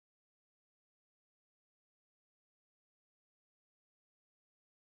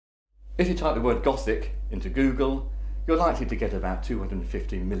If you type the word Gothic into Google, you're likely to get about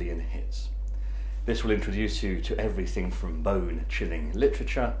 250 million hits. This will introduce you to everything from bone-chilling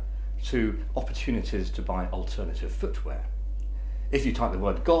literature to opportunities to buy alternative footwear. If you type the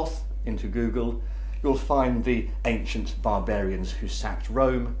word Goth into Google, you'll find the ancient barbarians who sacked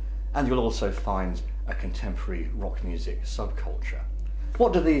Rome, and you'll also find a contemporary rock music subculture.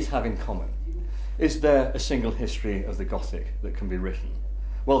 What do these have in common? Is there a single history of the Gothic that can be written?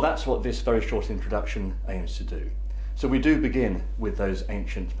 Well, that's what this very short introduction aims to do. So we do begin with those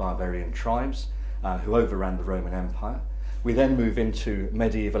ancient barbarian tribes who overran the Roman Empire. We then move into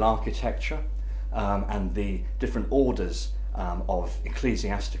medieval architecture and the different orders of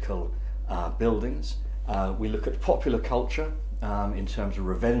ecclesiastical buildings. We look at popular culture in terms of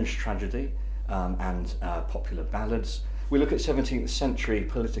revenge tragedy and popular ballads. We look at 17th century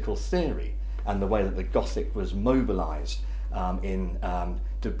political theory and the way that the Gothic was mobilised in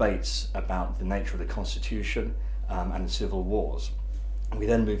debates about the nature of the constitution and civil wars. We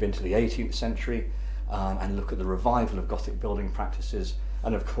then move into the 18th century and look at the revival of Gothic building practices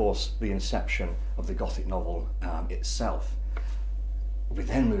and of course the inception of the Gothic novel itself. We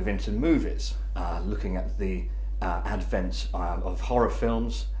then move into movies, looking at the advent of horror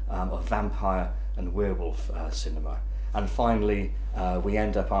films, of vampire and werewolf cinema. And finally, we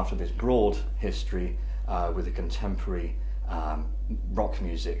end up after this broad history with a contemporary rock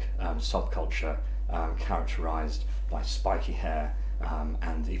music subculture characterised by spiky hair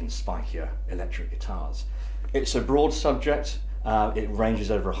and even spikier electric guitars. It's a broad subject. It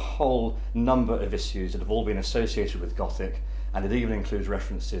ranges over a whole number of issues that have all been associated with Gothic, and it even includes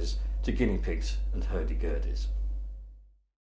references to guinea pigs and hurdy-gurdies.